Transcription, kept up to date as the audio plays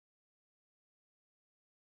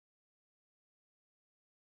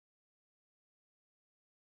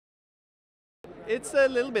it's a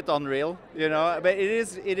little bit unreal, you know, but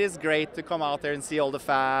it is great to come out there and see all the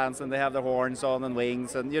fans, and they have the horns on and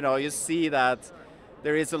wings, and you know, you see that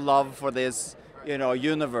there is a love for this, you know,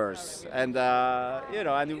 universe, and you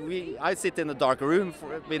know, and I sit in a dark room,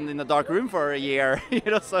 been in a dark room for a year, you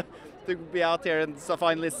know, so to be out here and so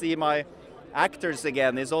finally see my actors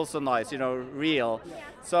again is also nice, you know, real.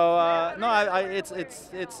 So no,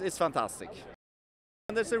 it's fantastic.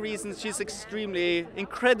 And there's a reason she's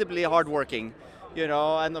incredibly hardworking, you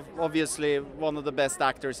know, and obviously one of the best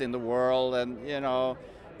actors in the world, and you know,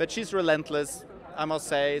 but she's relentless, I must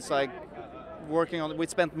say. It's like we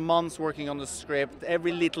spent months working on the script,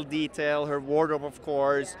 every little detail, her wardrobe, of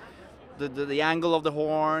course, the angle of the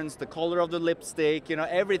horns, the color of the lipstick, you know,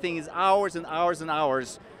 everything is hours and hours and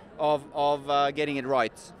hours of getting it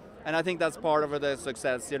right. And I think that's part of the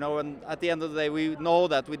success, you know, and at the end of the day, we know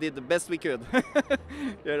that we did the best we could,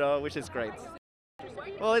 you know, which is great.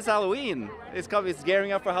 Well, it's Halloween. It's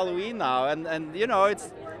gearing up for Halloween now, and you know,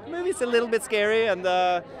 maybe it's a little bit scary, and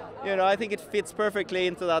you know, I think it fits perfectly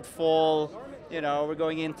into that fall. You know, we're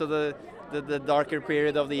going into the darker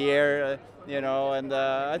period of the year, you know, and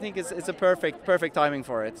I think it's a perfect timing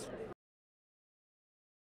for it.